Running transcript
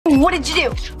What did you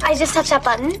do? I just touched that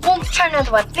button. Well, try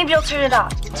another one. Maybe I'll turn it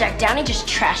off. Jack Downey just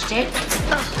trashed it.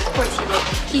 Oh, of course he will.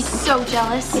 He's so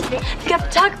jealous. We got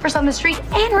photographers on the street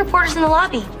and reporters in the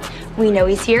lobby. We know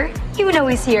he's here. You know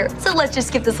he's here. So let's just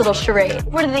skip this little charade.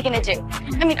 What are they gonna do?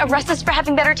 I mean, arrest us for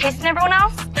having better taste than everyone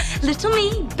else? Little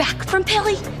me, back from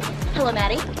Pelly. Hello,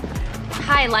 Maddie.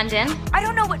 Hi, London. I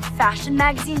don't know what fashion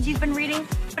magazines you've been reading,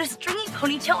 but a stringy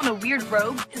ponytail and a weird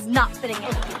robe is not fitting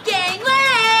in. Gangway!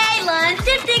 Lunch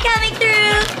Tipsy coming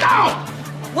through!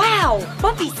 Ow! Wow,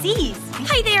 Bumpy sees.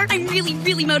 Hi there, I'm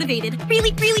really motivated.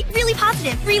 Really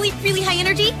positive. Really high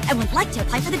energy. I would like to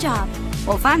apply for the job.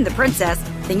 Well, if I'm the princess,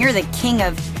 then you're the king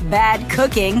of bad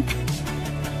cooking.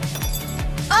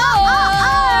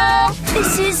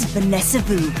 This is Vanessa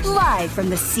Vu, live from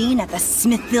the scene at the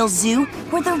Smithville Zoo,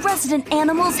 where the resident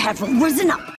animals have risen up.